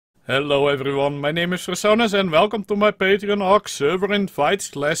Hello everyone, my name is Fresonis and welcome to my Patreon ARK server invite /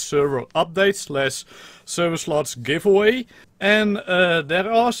 server update / server slots giveaway. And there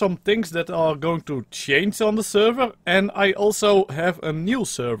are some things that are going to change on the server, and I also have a new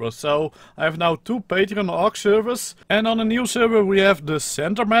server. So I have now two Patreon ARK servers, and on a new server we have the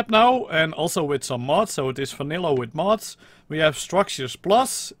center map now, and also with some mods, so it is vanilla with mods. We have Structures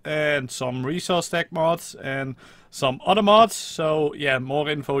Plus and some resource stack mods and some other mods. So yeah, more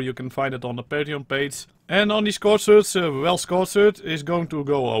info you can find it on the Patreon page. And on the Scored Search server, well, Scored Search is going to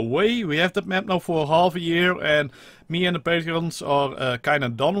go away. We have that map now for half a year, and me and the Patreons are kind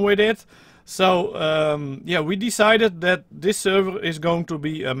of done with it. So yeah, we decided that this server is going to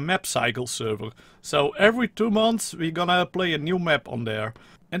be a map cycle server. So every 2 months we're gonna play a new map on there.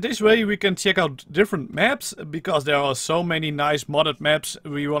 And this way we can check out different maps, because there are so many nice modded maps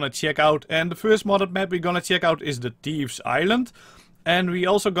we want to check out. And the first modded map we're gonna check out is the Thieves Island. And we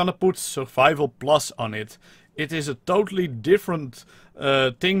also gonna put Survival Plus on it. It is a totally different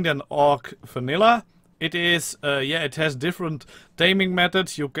thing than ARK Vanilla. It is, yeah, it has different taming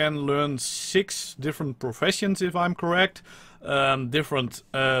methods. You can learn 6 different professions if I'm correct. Different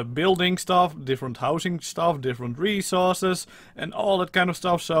building stuff, different housing stuff, different resources, and all that kind of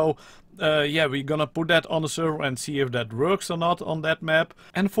stuff. So yeah, we're gonna put that on the server and see if that works or not on that map.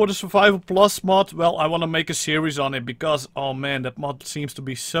 And for the Survival Plus mod, well, I want to make a series on it, because oh man, that mod seems to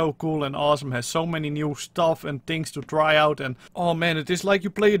be so cool and awesome, has so many new stuff and things to try out, and oh man, it is like you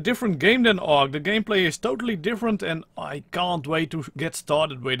play a different game than ARK. The gameplay is totally different and I can't wait to get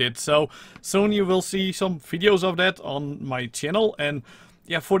started with it. So soon you will see some videos of that on my channel. And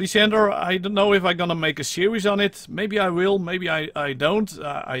yeah, for the center, I don't know if I'm gonna make a series on it. Maybe I will, maybe I don't.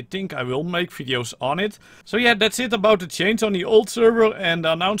 I think I will make videos on it. So yeah, that's it about the change on the old server and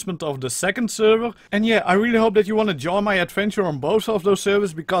the announcement of the second server. And yeah, I really hope that you want to join my adventure on both of those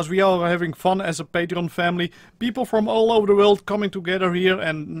servers, because we are having fun as a Patreon family. People from all over the world coming together here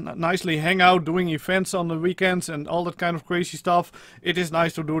and nicely hang out, doing events on the weekends and all that kind of crazy stuff. It is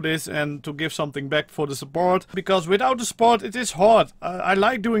nice to do this and to give something back for the support, because without the support it is hard. I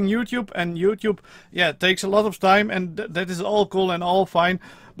like doing YouTube, and YouTube, yeah, takes a lot of time, and that is all cool and all fine,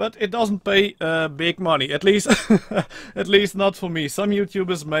 but it doesn't pay big money, at least at least not for me. Some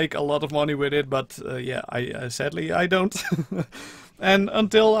YouTubers make a lot of money with it, but yeah, sadly I don't. And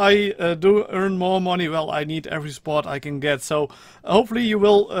until I do earn more money, well, I need every support I can get. So hopefully you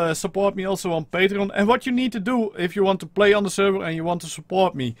will support me also on Patreon. And what you need to do if you want to play on the server and you want to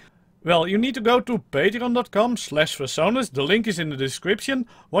support me, well, you need to go to patreon.com/Fresonis. The link is in the description.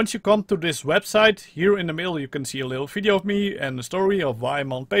 Once you come to this website, here in the middle you can see a little video of me and the story of why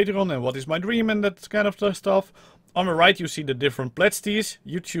I'm on Patreon and what is my dream and that kind of stuff. On the right you see the different pledge tiers.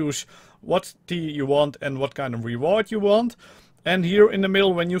 You choose what tier you want and what kind of reward you want. And here in the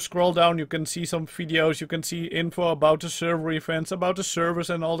middle, when you scroll down, you can see some videos, you can see info about the server events, about the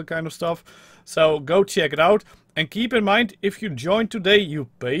servers and all the kind of stuff. So go check it out. And keep in mind, if you join today, you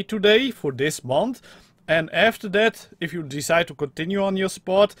pay today for this month. And after that, if you decide to continue on your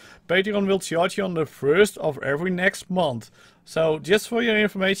support, Patreon will charge you on the 1st of every next month. So just for your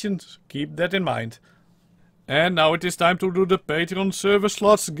information, keep that in mind. And now it is time to do the Patreon server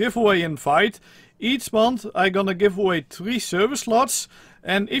slots giveaway invite. Each month I'm gonna give away 3 server slots,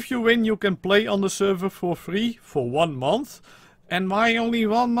 and if you win you can play on the server for free for 1 month. And why only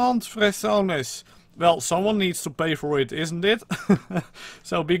 1 month, Fresonis? Well, someone needs to pay for it, isn't it?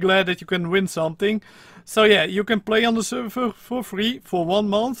 So be glad that you can win something. So yeah, you can play on the server for free for 1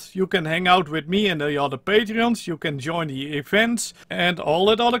 month. You can hang out with me and the other Patreons. You can join the events and all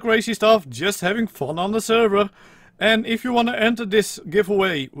that other crazy stuff, just having fun on the server. And if you want to enter this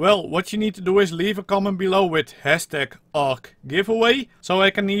giveaway, well, what you need to do is leave a comment below with #ARKgiveaway, so I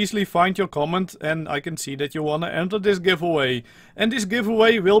can easily find your comment and I can see that you want to enter this giveaway. And this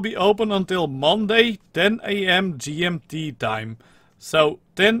giveaway will be open until Monday, 10 AM GMT time. So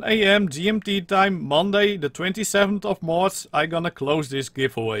 10 AM GMT time, Monday the 27th of March, I'm gonna close this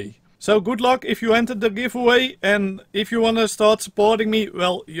giveaway. So good luck if you entered the giveaway, and if you want to start supporting me,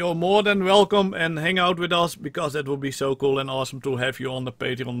 well, you're more than welcome and hang out with us, because that would be so cool and awesome to have you on the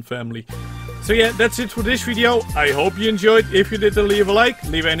Patreon family. So yeah, that's it for this video. I hope you enjoyed. If you did, then leave a like,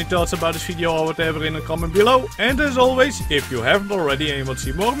 leave any thoughts about this video or whatever in a comment below. And as always, if you haven't already and you want to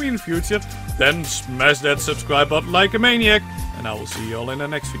see more of me in the future, then smash that subscribe button like a maniac. And I will see you all in the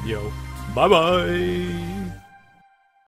next video. Bye bye!